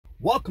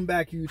Welcome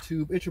back,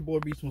 YouTube. It's your boy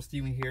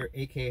BeastModeSteven here,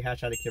 aka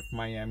Hatch Out of Kid from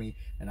Miami,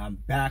 and I'm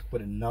back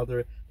with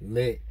another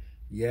lit,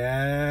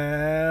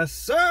 yes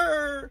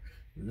sir,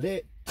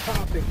 lit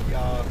topic,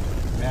 y'all.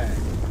 Man,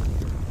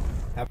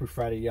 happy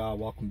Friday, y'all.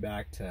 Welcome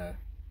back to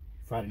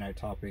Friday Night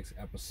Topics,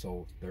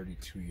 episode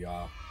 32,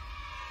 y'all.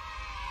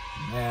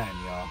 Man,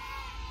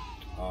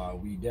 y'all,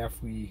 we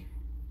definitely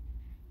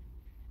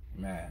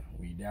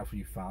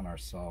found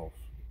ourselves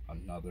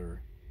another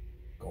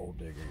gold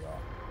digger, y'all.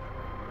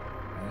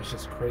 And it's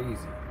just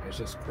crazy. It's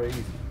just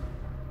crazy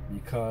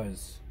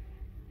because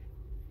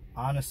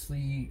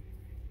honestly,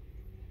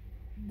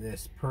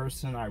 this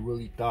person, I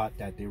really thought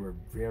that they were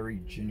very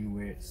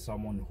genuine,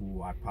 someone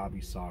who I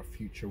probably saw a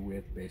future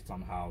with based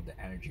on how the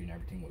energy and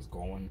everything was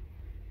going.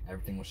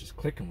 Everything was just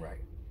clicking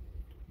right.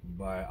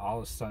 But all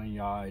of a sudden,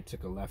 y'all, it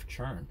took a left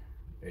turn.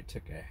 It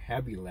took a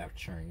heavy left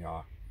turn,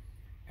 y'all.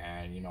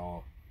 And you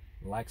know,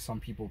 like some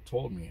people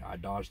told me, I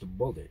dodged a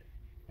bullet.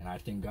 And I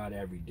thank God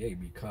every day,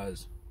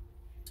 because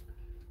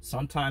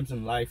sometimes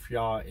in life,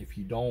 y'all, if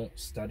you don't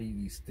study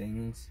these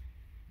things,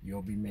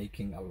 you'll be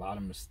making a lot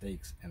of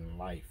mistakes in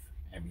life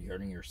and be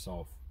hurting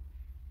yourself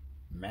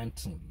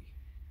mentally,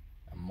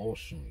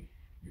 emotionally.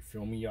 You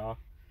feel me, y'all?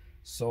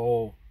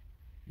 So,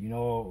 you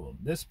know,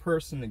 this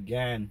person,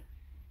 again,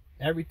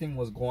 everything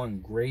was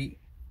going great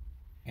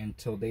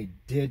until they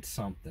did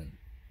something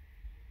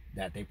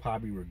that they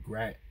probably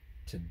regret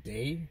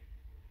today,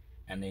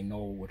 and they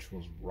know which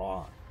was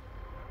wrong.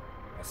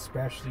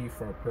 Especially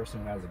for a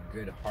person who has a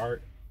good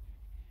heart,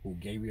 who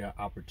gave you an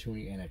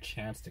opportunity and a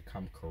chance to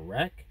come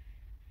correct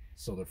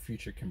so the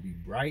future can be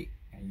bright,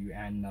 and you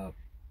end up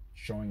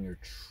showing your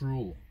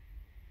true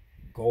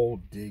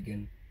gold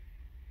digging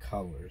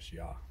colors,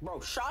 y'all. Bro,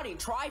 shoddy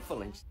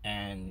trifling.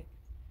 And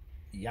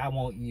y'all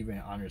won't even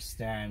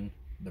understand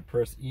the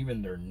person,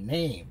 even their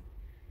name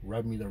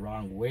rubbed me the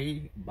wrong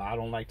way. But I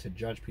don't like to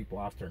judge people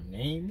off their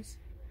names,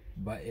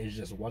 but it's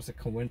just, what's a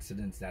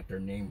coincidence that their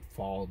name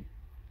followed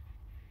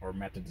or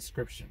met the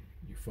description.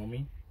 You feel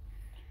me?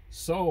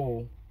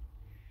 So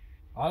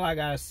all I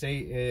gotta say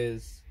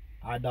is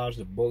I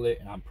dodged a bullet,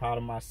 and I'm proud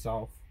of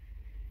myself.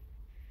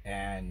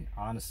 And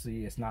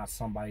honestly, it's not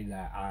somebody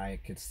that I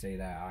could say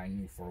that I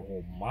knew for a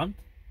whole month,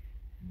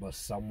 but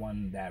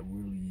someone that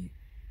really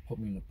put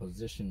me in a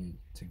position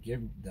to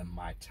give them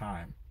my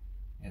time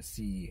and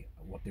see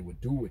what they would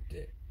do with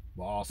it,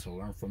 but also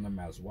learn from them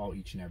as well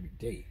each and every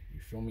day. You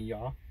feel me,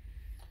 y'all?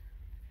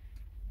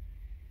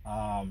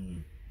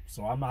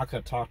 So I'm not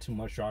gonna talk too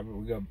much, y'all, but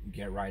we're gonna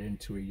get right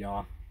into it,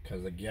 y'all,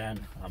 because again,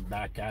 I'm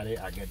back at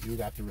it. I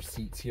got the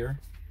receipts here,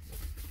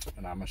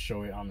 and I'm gonna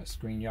show it on the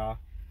screen, y'all.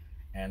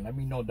 And let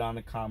me know down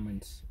in the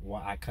comments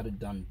what I could have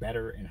done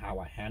better and how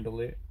I handle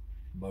it.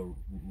 But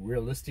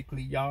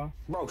realistically, y'all,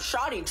 bro,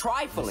 shoddy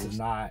trifling. This is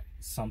not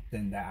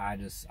something that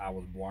I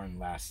was born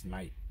last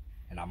night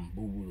and I'm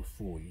boo-boo the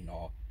fool. You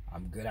know,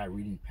 I'm good at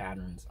reading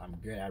patterns. I'm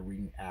good at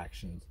reading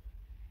actions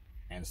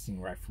and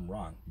seeing right from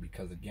wrong,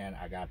 because again,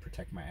 I gotta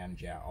protect my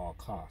energy at all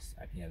costs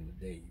at the end of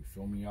the day. You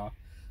feel me, y'all?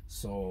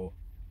 So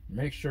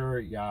make sure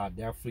y'all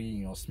definitely,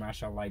 you know, smash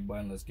that like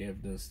button. Let's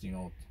give this, you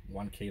know,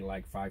 1K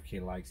like,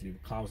 5K likes. Leave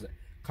a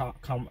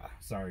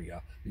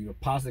leave a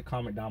positive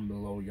comment down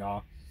below,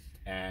 y'all,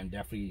 and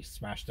definitely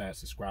smash that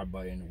subscribe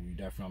button. We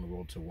definitely on the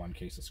road to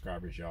 1K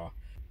subscribers, y'all.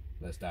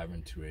 Let's dive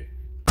into it.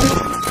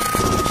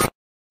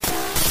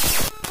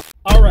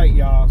 All right,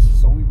 y'all,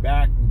 so we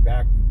back,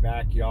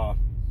 y'all.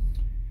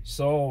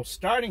 So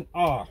starting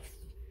off,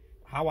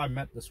 how I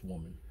met this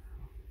woman.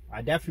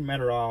 I definitely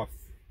met her off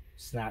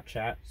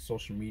Snapchat,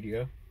 social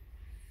media.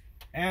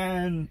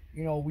 And,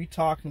 you know, we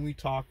talking,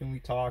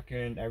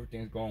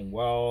 everything's going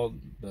well,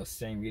 the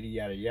same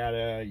yada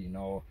yada, you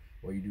know,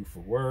 what you do for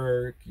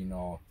work, you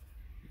know,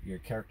 your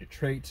character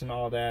traits and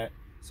all that.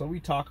 So we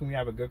talking, we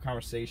have a good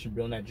conversation,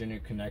 building that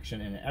genuine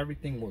connection, and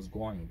everything was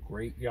going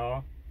great,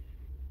 y'all.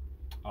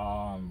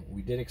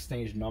 We did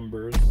exchange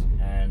numbers,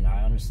 and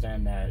I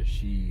understand that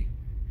she,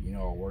 you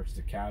know, works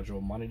the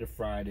casual Monday to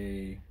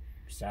Friday,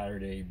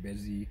 Saturday,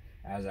 busy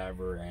as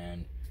ever,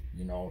 and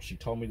you know, she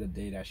told me the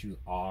day that she was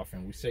off,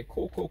 and we say,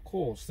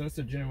 cool. Since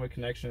the genuine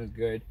connection is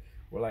good,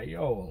 we're like,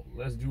 yo,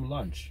 let's do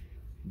lunch.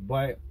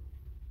 But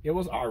it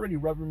was already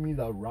rubbing me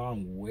the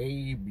wrong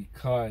way,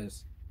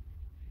 because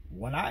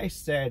when I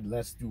said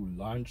let's do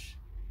lunch,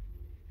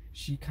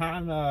 she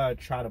kind of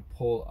tried to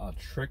pull a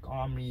trick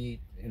on me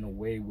in a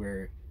way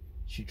where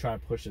she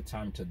tried to push the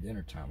time to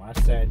dinner time. I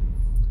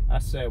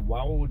said,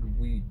 why would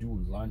we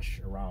do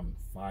lunch around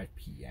 5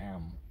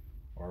 p.m.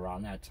 or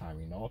around that time?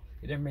 You know,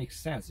 it didn't make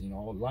sense. You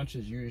know, lunch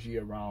is usually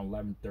around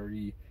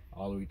 11:30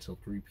 all the way till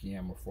 3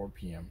 p.m. or 4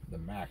 p.m. the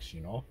max,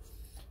 you know.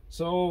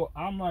 So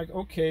I'm like,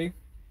 okay.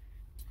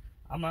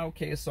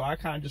 So I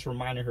kind of just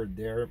reminded her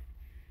there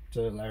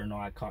to let her know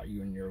I caught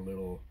you in your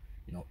little,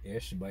 you know,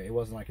 ish, but it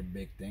wasn't like a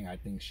big thing. I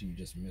think she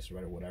just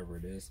misread it, whatever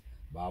it is,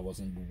 but I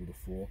wasn't boo-boo the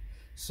fool.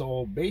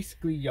 So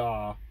basically,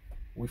 y'all,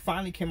 we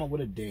finally came up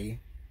with a day,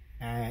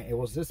 and it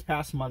was this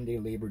past Monday,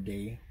 Labor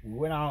Day. We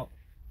went out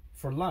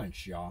for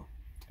lunch, y'all,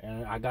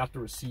 and I got the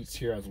receipts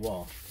here as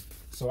well.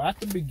 So at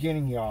the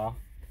beginning, y'all,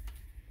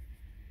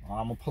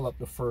 I'm gonna pull up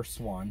the first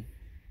one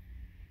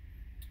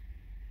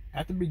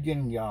at the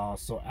beginning, y'all.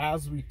 So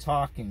as we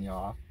talking,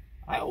 y'all,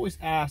 I always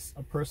ask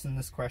a person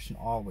this question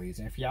always,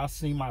 and if y'all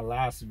seen my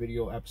last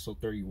video, episode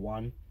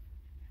 31,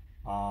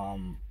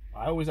 I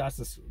always ask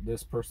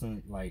this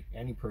person, like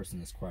any person,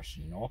 this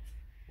question, you know,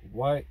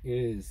 what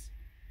is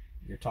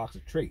your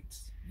toxic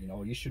traits? You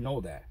know, you should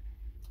know that.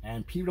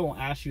 And people don't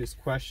ask you this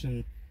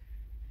question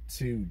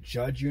to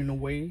judge you in a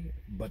way,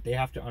 but they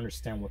have to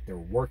understand what they're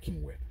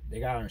working with. They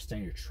gotta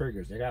understand your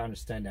triggers. They gotta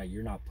understand that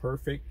you're not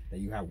perfect, that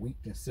you have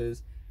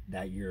weaknesses,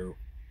 that you're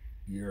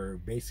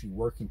basically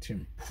working to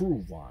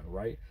improve on,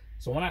 right?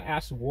 So when I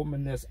ask a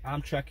woman this,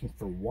 I'm checking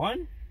for,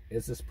 one,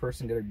 is this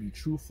person gonna be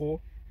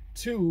truthful?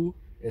 Two,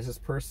 is this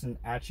person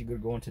actually gonna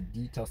go into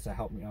details to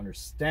help me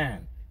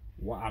understand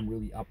what I'm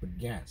really up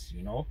against,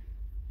 you know?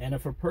 And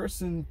if a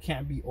person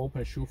can't be open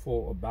and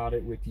truthful about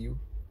it with you,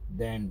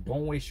 then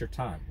don't waste your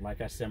time,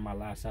 like I said in my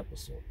last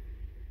episode.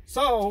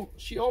 So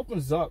she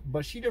opens up,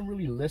 but she didn't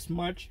really list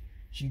much.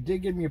 She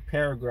did give me a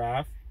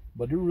paragraph,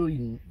 but didn't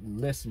really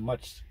list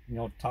much, you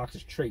know,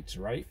 toxic traits,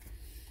 right?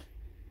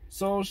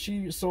 So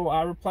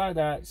I reply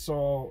that.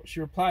 So she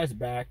replies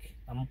back.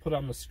 I'm gonna put it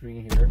on the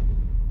screen here.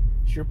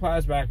 She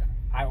replies back,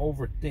 I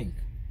overthink,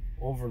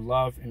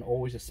 overlove, and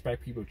always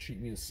expect people to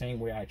treat me the same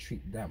way I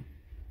treat them,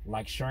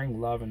 like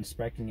sharing love and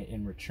expecting it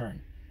in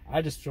return.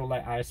 I just feel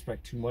like I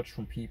expect too much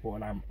from people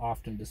and I'm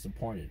often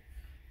disappointed.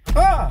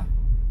 Huh!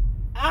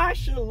 I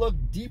should look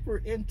deeper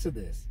into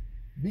this,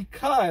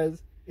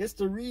 because it's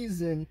the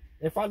reason,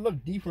 if I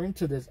look deeper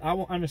into this, I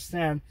will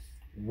understand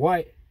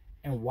what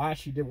and why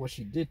she did what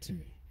she did to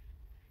me.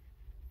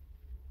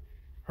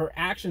 Her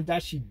actions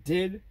that she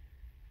did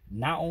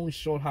not only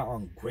showed how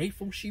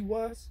ungrateful she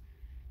was,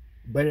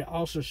 but it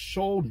also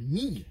showed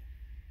me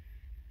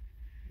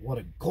what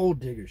a gold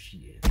digger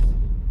she is.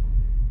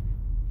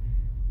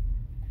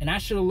 And I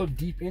should have looked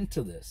deep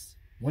into this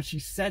when she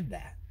said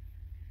that,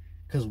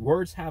 because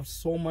words have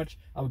so much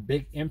of a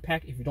big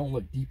impact if you don't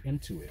look deep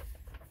into it.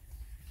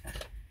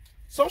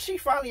 So she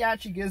finally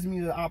actually gives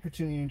me the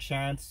opportunity and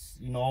chance,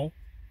 you know,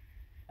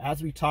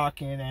 as we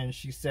talking, and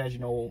she says, you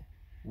know,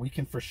 we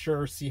can for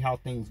sure see how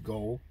things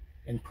go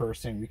in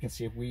person. We can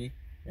see if we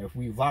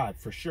vibe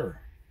for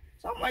sure.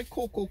 So I'm like,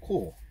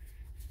 cool,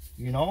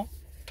 you know.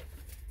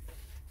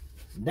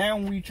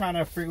 Then we trying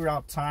to figure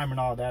out time and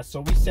all that.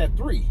 So we said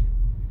 3.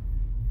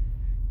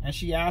 And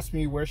she asked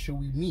me, where should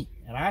we meet?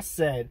 And I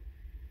said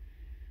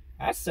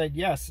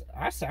yes.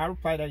 I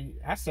replied,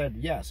 I said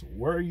yes.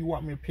 Where you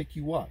want me to pick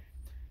you up?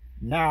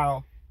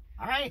 Now,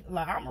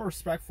 I'm a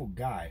respectful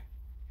guy.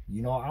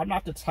 You know, I'm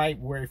not the type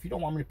where if you don't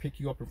want me to pick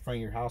you up in front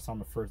of your house on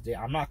the first day,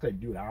 I'm not going to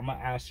do that. I'm going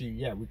to ask you,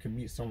 yeah, we can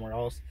meet somewhere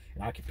else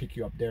and I can pick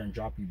you up there and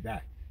drop you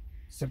back.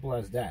 Simple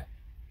as that.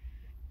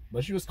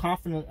 But she was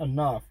confident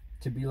enough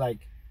to be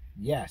like,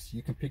 yes,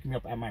 you can pick me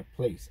up at my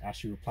place, as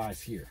she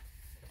replies here.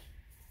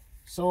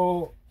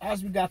 So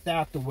as we got that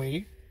out the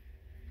way,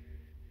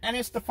 and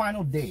it's the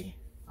final day,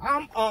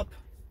 I'm up,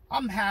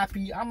 I'm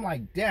happy, I'm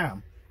like,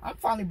 damn, I'm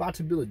finally about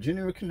to build a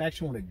genuine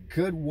connection with a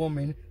good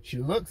woman. She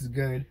looks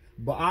good,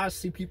 but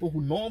honestly, people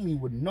who know me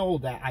would know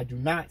that I do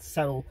not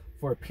settle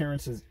for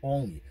appearances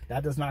only.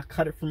 That does not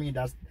cut it for me.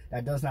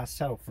 That does not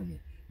settle for me,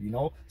 you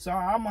know. So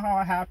I'm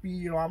all happy,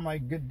 you know. I'm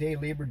like, good day,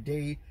 Labor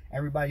Day.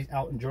 Everybody's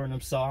out enjoying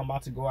themselves. I'm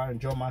about to go out and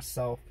enjoy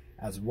myself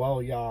as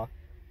well, y'all.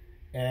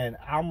 And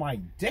I'm like,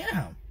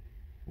 damn.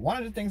 One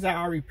of the things that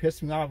already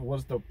pissed me off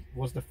was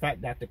the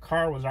fact that the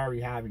car was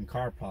already having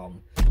car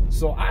problems.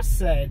 So I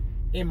said,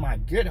 in my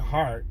good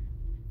heart,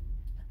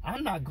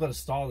 I'm not going to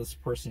stall this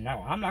person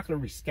out. I'm not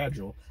going to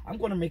reschedule. I'm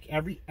going to make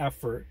every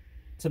effort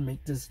to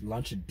make this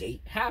lunch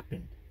date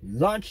happen.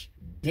 Lunch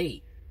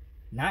date.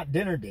 Not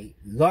dinner date.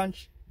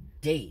 Lunch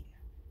date.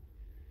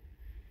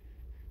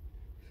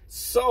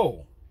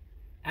 So,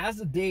 as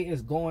the day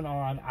is going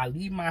on, I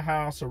leave my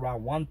house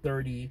around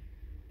 1:30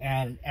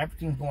 and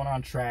everything's going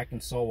on track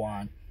and so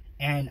on.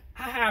 And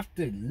I have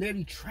to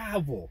literally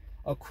travel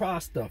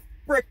across the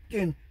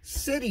freaking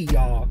city,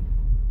 y'all,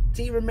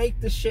 to even make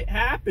this shit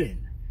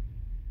happen.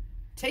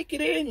 Take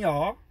it in,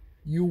 y'all.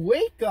 You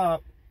wake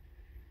up,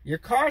 your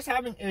car's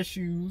having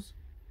issues,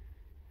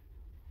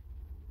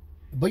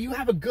 but you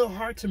have a good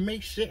heart to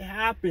make shit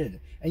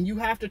happen. And you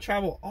have to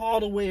travel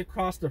all the way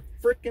across the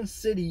freaking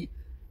city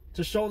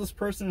to show this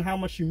person how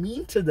much you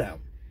mean to them.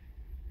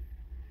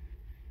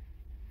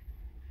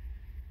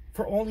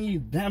 For only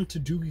them to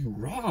do you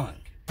wrong.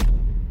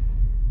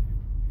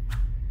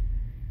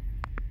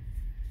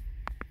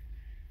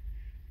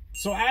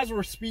 So as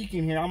we're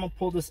speaking here, I'm gonna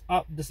pull this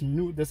up,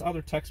 this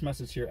other text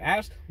message here.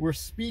 As we're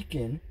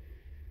speaking,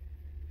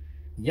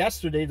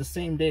 yesterday, the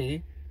same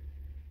day.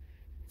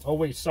 Oh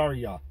wait, sorry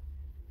y'all.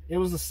 It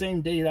was the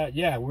same day that,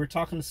 yeah, we were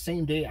talking the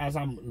same day as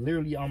I'm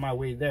literally on my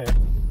way there.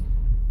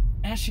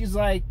 And she's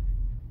like,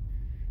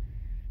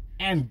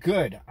 and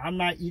good, I'm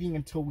not eating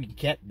until we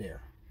get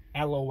there.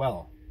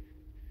 LOL.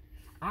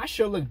 I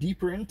should look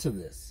deeper into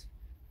this,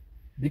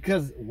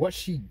 because what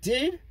she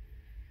did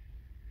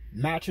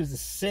matches the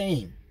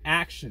same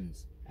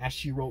actions as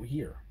she wrote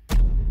here.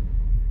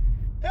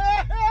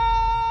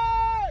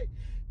 Hey!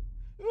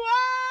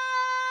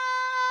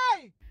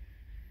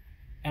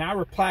 I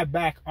replied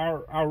back,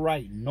 all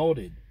right,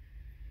 noted.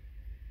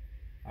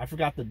 I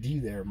forgot the D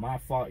there. My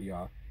fault,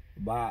 y'all.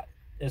 But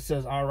it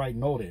says, all right,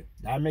 noted.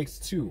 That makes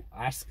 2.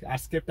 I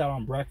skipped out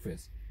on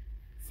breakfast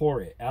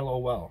for it.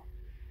 LOL.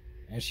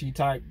 And she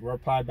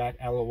replied back,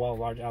 LOL,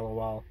 large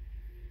LOL.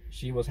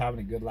 She was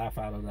having a good laugh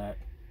out of that.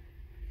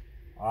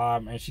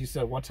 And she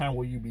said, what time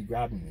will you be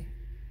grabbing me?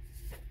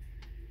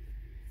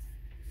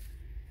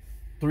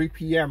 3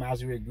 p.m.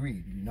 as we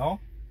agreed, you know?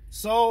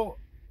 So,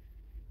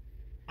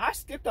 I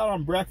skipped out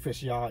on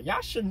breakfast, y'all. Y'all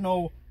should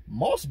know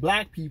most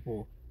black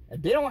people, if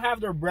they don't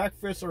have their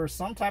breakfast or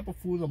some type of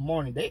food in the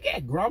morning, they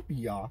get grumpy,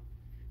 y'all.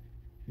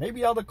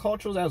 Maybe other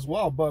cultures as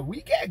well, but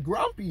we get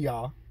grumpy,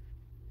 y'all.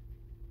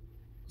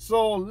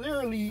 So,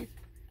 literally,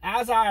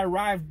 as I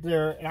arrived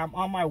there and I'm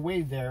on my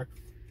way there,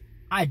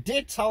 I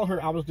did tell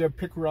her I was there to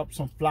pick her up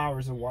some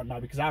flowers and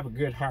whatnot because I have a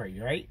good heart,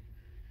 right?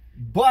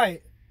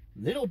 But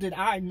little did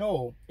I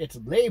know it's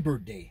Labor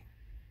Day.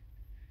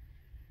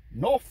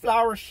 No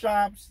flower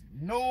shops,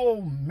 no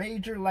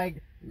major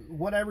like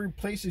whatever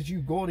places you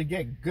go to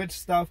get good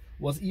stuff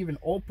was even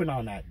open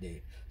on that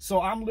day.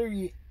 So I'm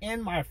literally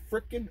in my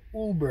freaking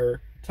Uber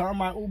telling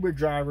my Uber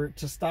driver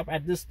to stop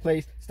at this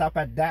place, stop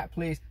at that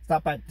place,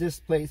 stop at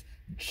this place,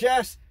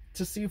 just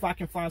to see if I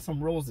can find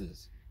some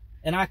roses.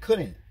 And I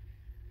couldn't.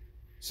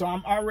 So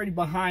I'm already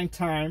behind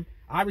time.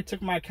 I already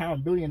took my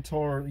accountability and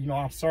told her, you know,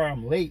 I'm sorry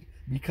I'm late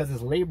because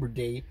it's Labor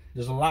Day.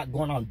 There's a lot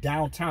going on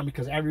downtown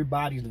because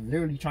everybody's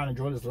literally trying to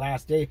enjoy this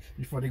last day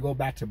before they go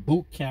back to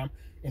boot camp.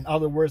 In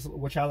other words,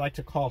 which I like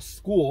to call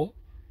school.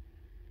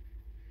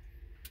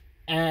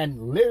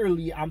 And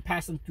literally I'm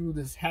passing through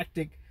this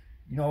hectic,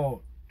 you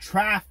know,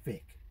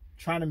 traffic,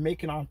 trying to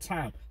make it on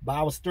time. But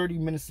I was 30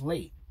 minutes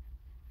late.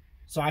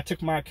 So I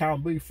took my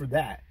accountability for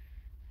that.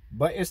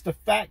 But it's the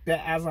fact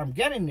that as I'm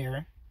getting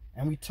there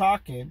and we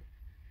talking,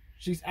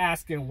 she's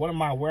asking, what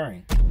am I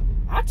wearing?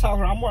 I tell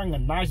her I'm wearing a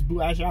nice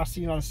blue, as y'all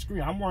see on the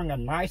screen, I'm wearing a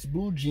nice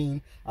blue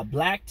jean, a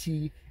black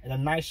tee, and a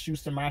nice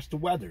shoes to match the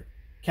weather.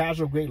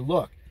 Casual, great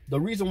look. The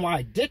reason why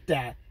I did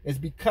that is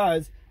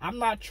because I'm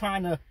not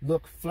trying to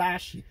look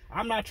flashy.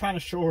 I'm not trying to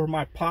show her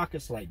my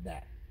pockets like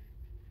that.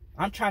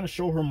 I'm trying to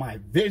show her my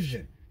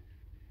vision.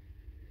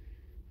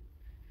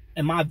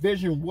 And my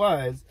vision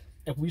was,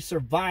 if we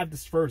survive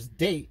this first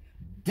date,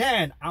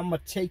 then I'm going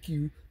to take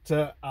you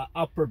to an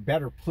upper,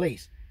 better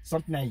place.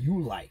 Something that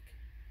you like.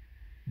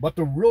 But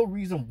the real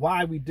reason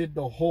why we did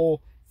the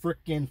whole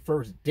freaking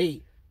first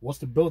date was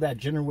to build that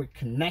genuine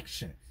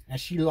connection. And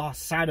she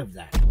lost sight of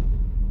that.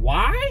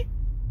 Why?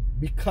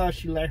 Because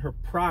she let her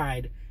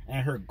pride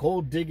and her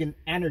gold-digging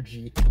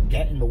energy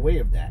get in the way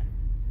of that.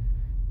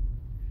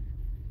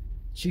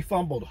 She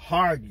fumbled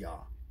hard,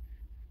 y'all.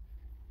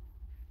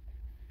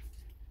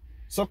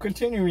 So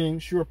continuing,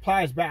 she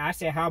replies back. I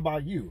say, how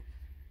about you?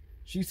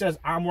 She says,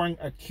 I'm wearing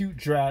a cute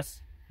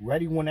dress,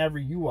 ready whenever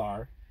you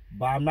are,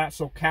 but I'm not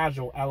so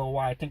casual, LOL,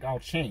 I think I'll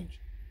change.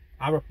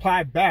 I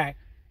reply back,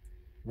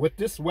 with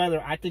this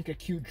weather, I think a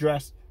cute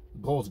dress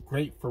goes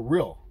great for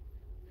real.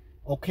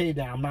 Okay,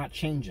 then I'm not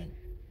changing.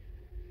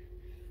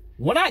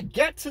 When I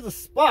get to the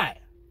spot,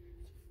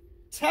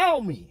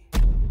 tell me,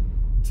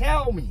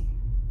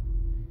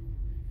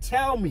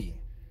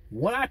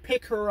 when I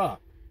pick her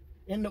up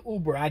in the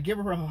Uber, I give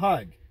her a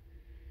hug.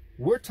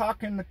 We're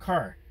talking in the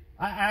car.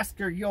 I ask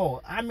her,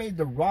 yo, I made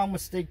the wrong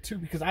mistake too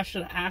because I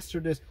should have asked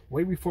her this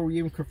way before we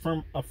even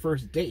confirm a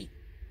first date.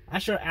 I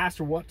should have asked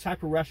her what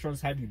type of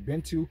restaurants have you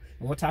been to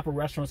and what type of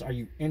restaurants are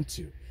you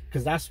into,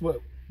 because that's what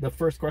the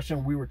first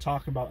question we were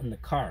talking about in the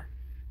car.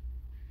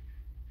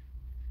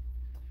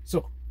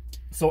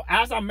 So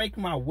as I'm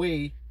making my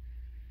way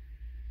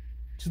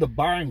to the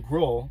bar and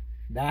grill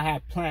that I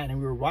had planned and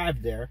we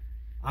arrived there,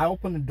 I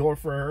open the door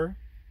for her.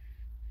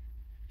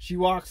 She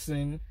walks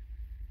in.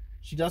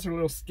 She does her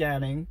little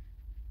scanning.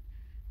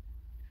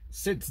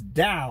 Sits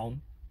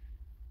down.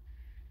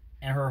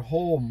 And her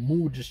whole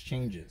mood just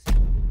changes.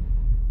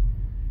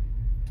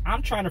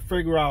 I'm trying to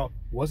figure out,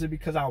 was it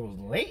because I was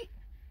late?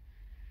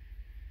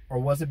 Or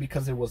was it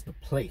because it was the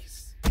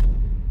place?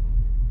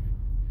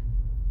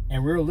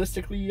 And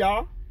realistically,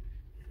 y'all,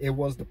 it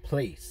was the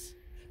place.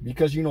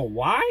 Because you know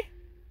why?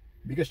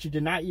 Because she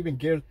did not even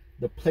give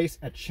the place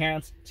a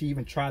chance to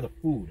even try the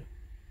food.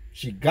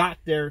 She got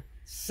there,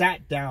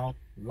 sat down,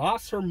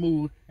 lost her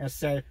mood, and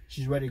said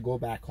she's ready to go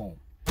back home.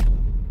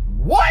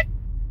 What?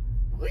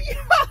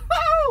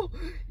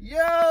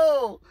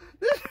 Yo,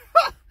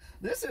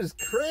 this is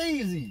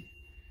crazy.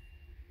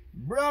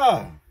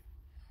 Bruh.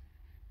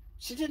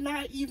 She did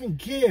not even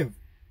give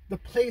the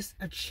place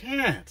a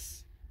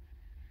chance.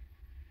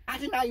 I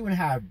did not even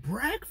have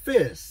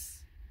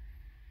breakfast.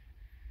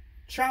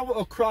 Travel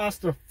across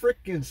the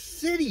freaking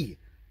city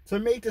to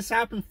make this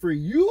happen for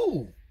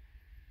you.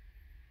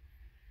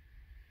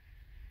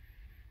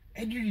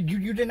 And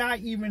you did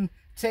not even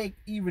take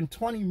even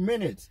 20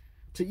 minutes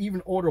to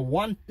even order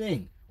one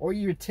thing. Or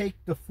you take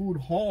the food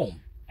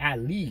home,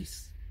 at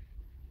least.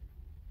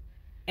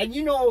 And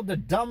you know the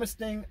dumbest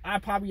thing I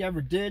probably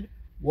ever did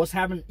was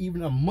having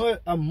even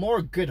a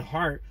more good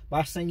heart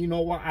by saying, you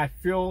know what, I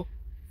feel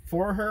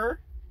for her.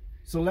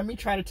 So let me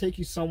try to take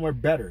you somewhere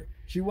better.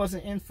 She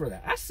wasn't in for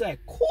that. I said,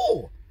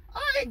 cool.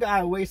 I ain't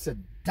gotta waste a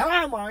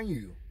dime on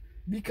you.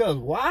 Because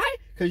why?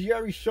 Because you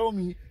already showed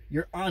me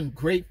you're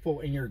ungrateful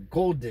and you're a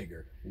gold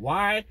digger.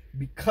 Why?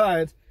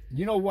 Because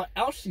you know what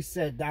else she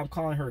said that I'm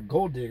calling her a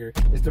gold digger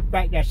is the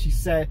fact that she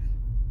said,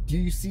 do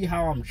you see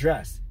how I'm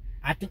dressed?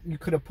 I think you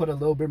could have put a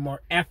little bit more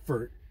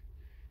effort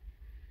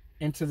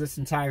into this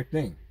entire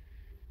thing.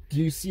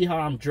 Do you see how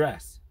I'm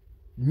dressed?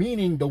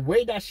 Meaning the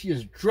way that she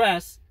is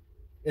dressed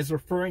is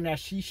referring that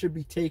she should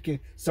be taken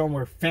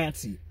somewhere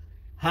fancy,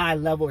 high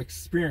level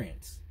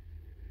experience.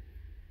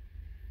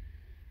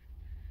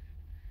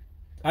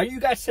 Are you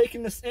guys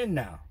taking this in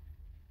now?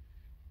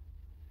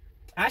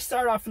 I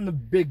started off in the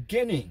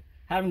beginning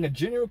having a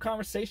genuine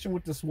conversation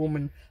with this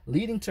woman,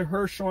 leading to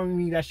her showing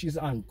me that she's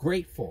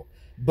ungrateful.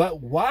 But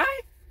why?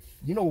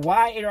 You know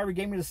why it already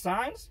gave me the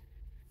signs?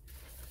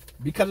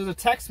 Because of the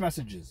text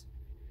messages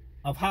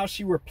of how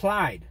she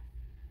replied.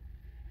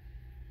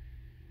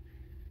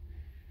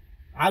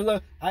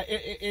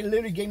 It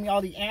literally gave me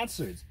all the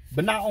answers.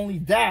 But not only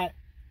that,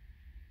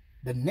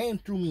 the name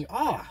threw me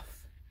off.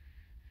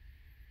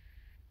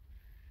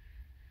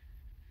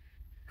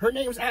 Her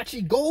name's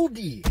actually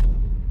Goldie.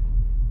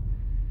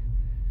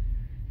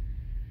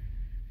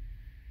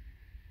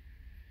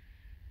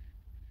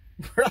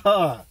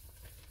 Bruh.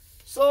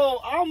 So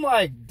I'm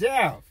like,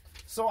 damn.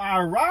 So I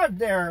arrived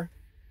there.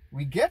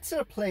 We get to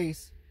the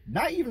place,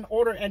 not even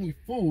order any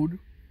food.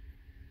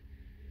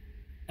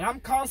 And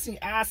I'm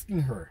constantly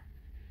asking her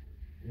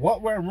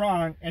what went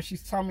wrong. And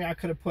she's telling me I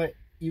could have put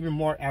even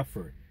more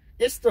effort.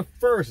 It's the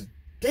first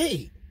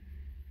date.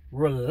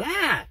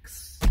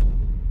 Relax.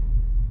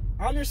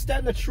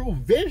 Understand the true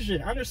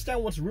vision.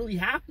 Understand what's really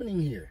happening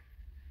here.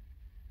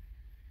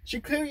 She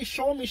clearly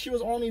showed me she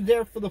was only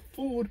there for the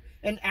food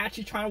and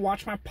actually trying to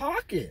watch my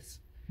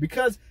pockets.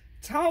 Because,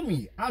 tell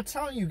me, I'm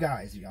telling you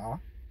guys, y'all,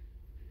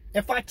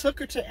 if I took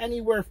her to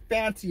anywhere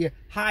fancy,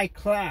 high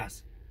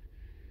class,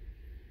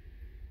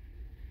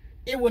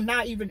 it would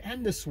not even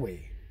end this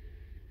way.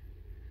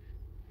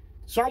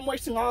 So I'm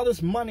wasting all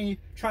this money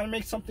trying to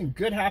make something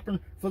good happen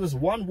for this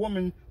one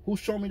woman who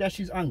showed me that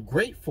she's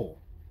ungrateful.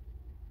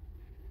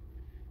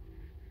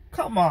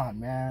 Come on,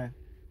 man.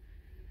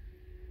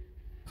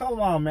 Come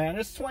on, man.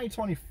 It's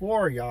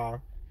 2024,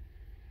 y'all.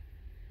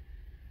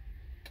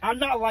 I'm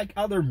not like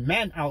other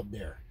men out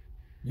there.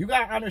 You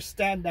gotta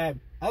understand that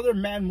other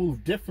men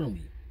move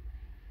differently.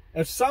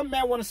 If some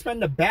men want to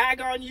spend a bag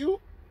on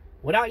you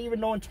without even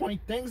knowing 20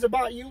 things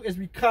about you, is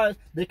because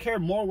they care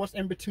more what's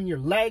in between your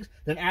legs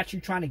than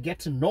actually trying to get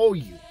to know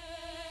you.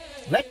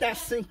 Let that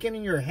sink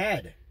in your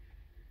head.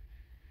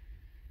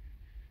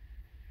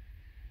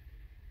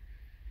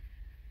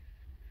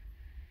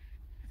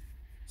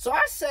 So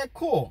I said,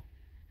 cool.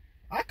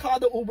 I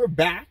called the Uber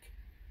back.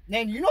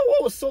 And you know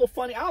what was so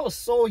funny? I was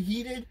so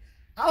heated.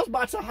 I was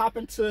about to hop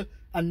into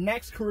a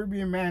next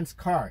Caribbean man's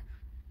car.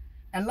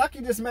 And lucky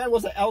this man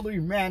was an elderly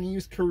man. He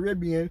was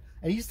Caribbean.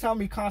 And he's telling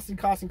me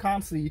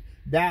constantly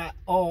that,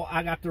 oh,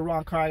 I got the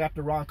wrong car. I got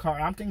the wrong car.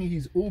 I'm thinking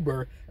he's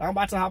Uber. I'm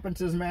about to hop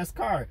into this man's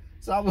car.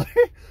 So I was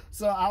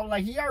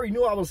like, he already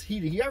knew I was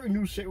heated. He already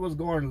knew shit was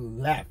going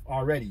left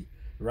already.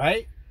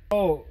 Right?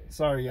 Oh,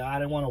 sorry, y'all. I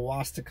didn't want to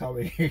watch to come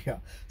in here.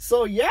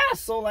 So, yeah.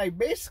 So, like,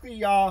 basically,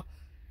 y'all,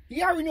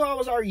 he already knew I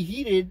was already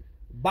heated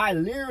by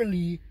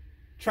literally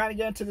trying to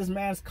get into this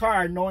man's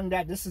car, knowing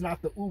that this is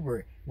not the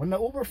Uber. When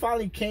the Uber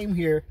finally came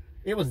here,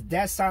 it was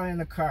dead silent in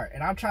the car.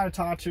 And I'm trying to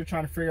talk to her,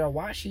 trying to figure out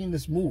why is she in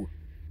this mood.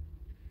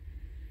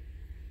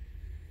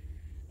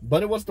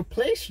 But it was the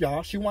place,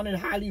 y'all. She wanted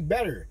highly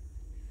better.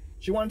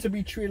 She wanted to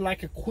be treated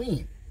like a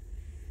queen.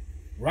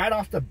 Right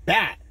off the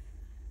bat.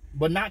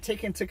 But not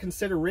take into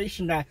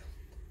consideration that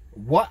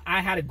what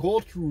I had to go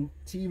through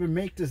to even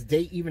make this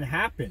date even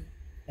happen.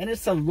 And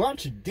it's a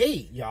lunch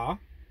date, y'all.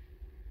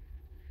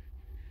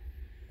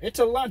 It's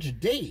a lunch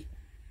date.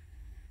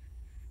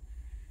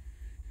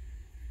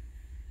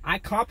 I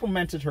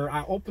complimented her.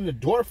 I opened the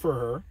door for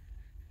her.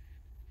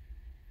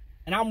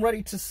 And I'm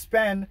ready to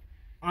spend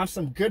on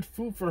some good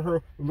food for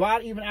her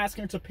without even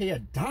asking her to pay a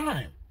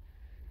dime.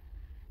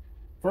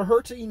 For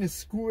her to even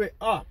screw it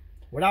up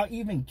without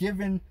even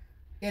giving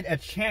it a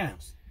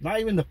chance. Not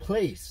even the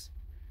place.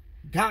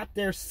 Got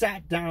there,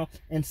 sat down,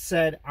 and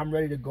said, I'm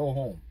ready to go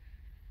home.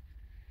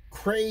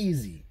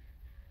 Crazy.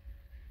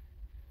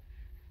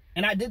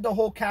 And I did the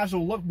whole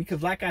casual look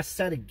because, like I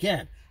said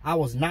again, I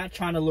was not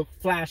trying to look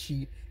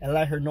flashy and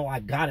let her know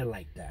I got it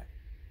like that.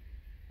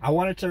 I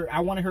wanted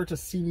her to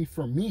see me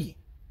for me.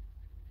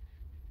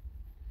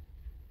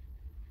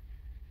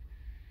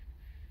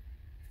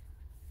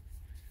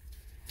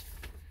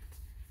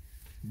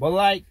 But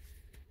like,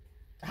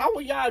 how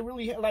would y'all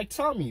really like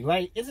tell me?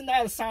 Like, isn't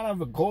that a sign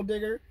of a gold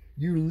digger?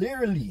 You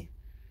literally,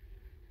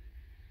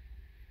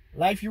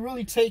 like, if you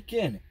really take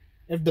in,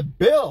 if the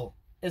bill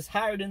is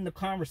higher than the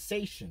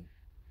conversation,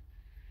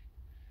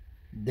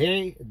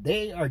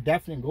 they are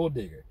definitely gold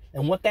digger.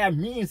 And what that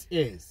means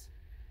is,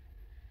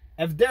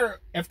 if their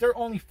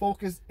only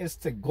focus is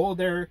to go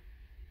there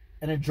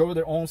and enjoy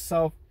their own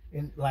self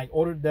and like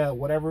order the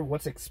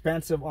what's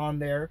expensive on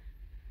there,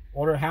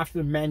 order half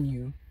the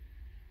menu,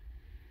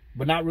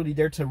 but not really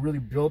there to really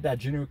build that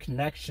genuine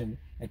connection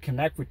and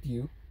connect with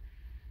you,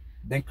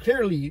 then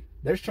clearly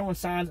they're showing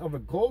signs of a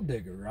gold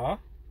digger, y'all.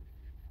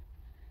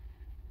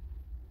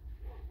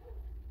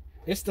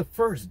 It's the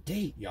first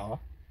date,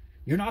 y'all.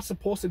 You're not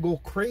supposed to go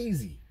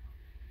crazy.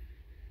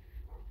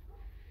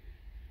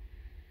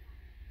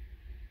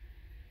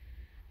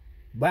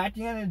 But at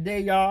the end of the day,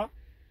 y'all,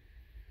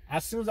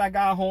 as soon as I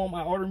got home,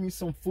 I ordered me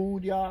some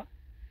food, y'all.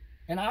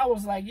 And I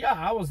was like, yeah,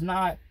 I was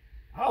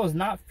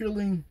not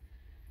feeling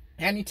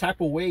any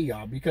type of way,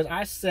 y'all, because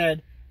I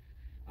said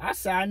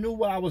I knew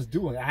what I was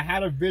doing. I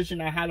had a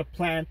vision, I had a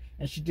plan,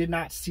 and she did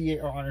not see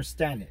it or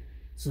understand it.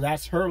 So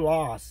that's her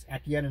loss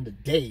at the end of the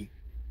day,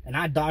 and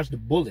I dodged the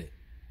bullet.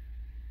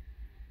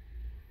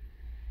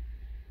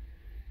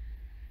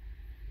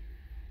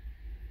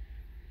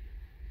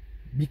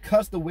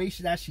 Because the way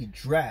that she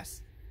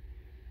dressed,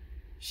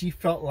 she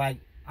felt like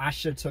I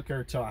should have took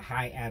her to a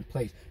high-end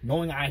place,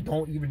 knowing I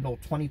don't even know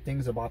 20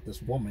 things about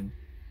this woman,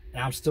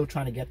 and I'm still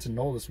trying to get to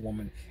know this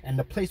woman, and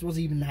the place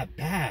wasn't even that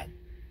bad.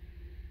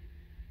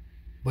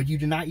 But you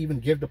did not even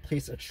give the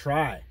place a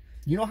try.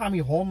 You know how many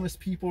homeless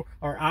people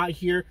are out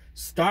here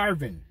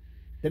starving?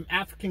 Them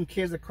African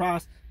kids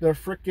across the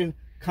freaking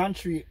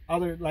country,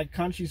 other like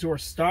countries who are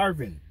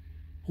starving,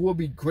 who will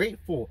be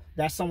grateful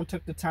that someone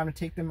took the time to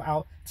take them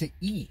out to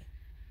eat.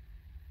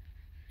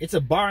 It's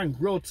a bar and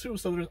grill too,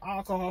 so there's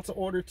alcohol to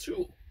order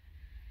too.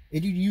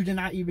 And you did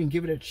not even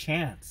give it a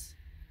chance.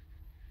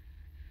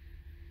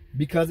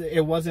 Because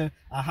it wasn't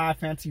a high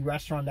fancy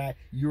restaurant that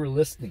you were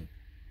listing.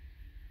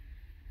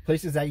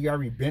 Places that you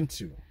already been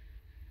to.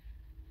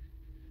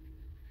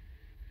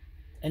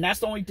 And that's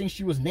the only thing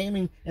she was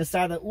naming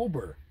inside the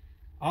Uber.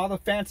 All the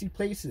fancy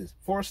places.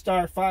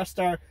 4-star,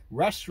 5-star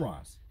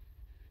restaurants.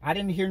 I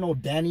didn't hear no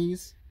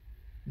Denny's,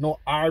 no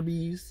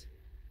Arby's,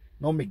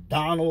 no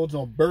McDonald's,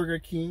 no Burger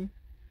King,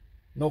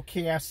 no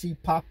KFC,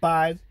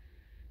 Popeyes,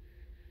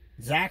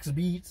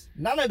 Zaxby's,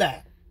 none of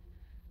that.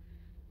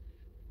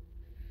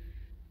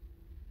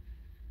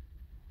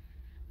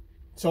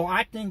 So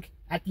I think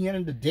at the end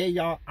of the day,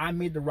 y'all, I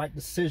made the right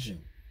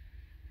decision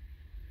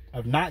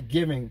of not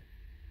giving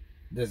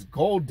this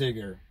gold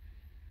digger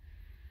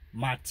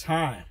my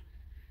time.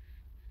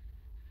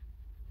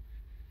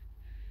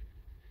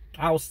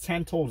 I was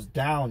 10 toes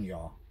down,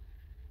 y'all.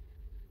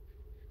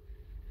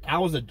 I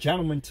was a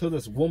gentleman to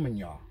this woman,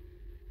 y'all.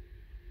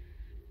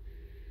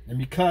 And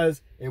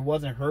because it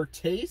wasn't her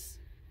taste,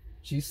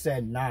 she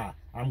said, nah,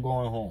 I'm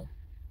going home.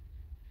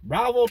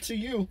 Bravo to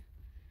you.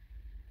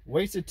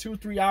 Wasted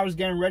 2-3 hours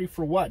getting ready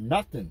for what?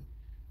 Nothing.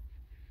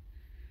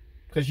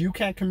 Because you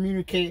can't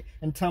communicate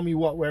and tell me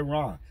what went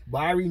wrong. But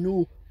I already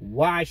knew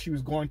why she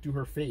was going through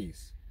her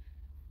phase.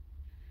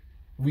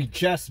 We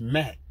just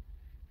met.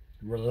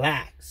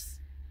 Relax.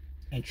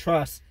 And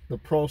trust the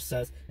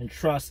process. And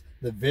trust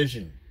the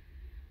vision.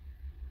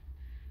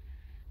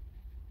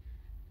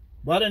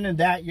 But other than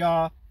that,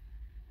 y'all,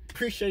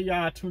 appreciate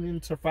y'all tuning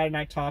into Friday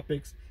Night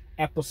Topics,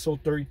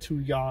 episode 32,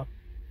 y'all.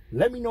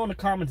 Let me know in the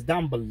comments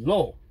down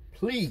below,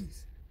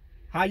 please,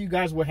 how you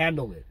guys would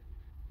handle it.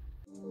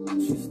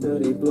 She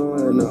steady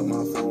blowing up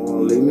my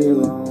phone, leave me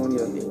alone,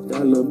 yeah.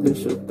 That little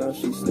bitch, I thought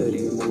she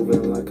steady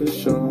moving like a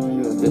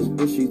Sean, yeah. This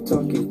bitch, she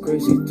talking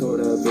crazy, told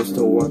that bitch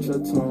to watch her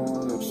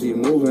tone. She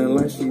moving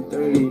like she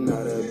 30,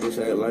 now that bitch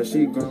act like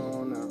she grown.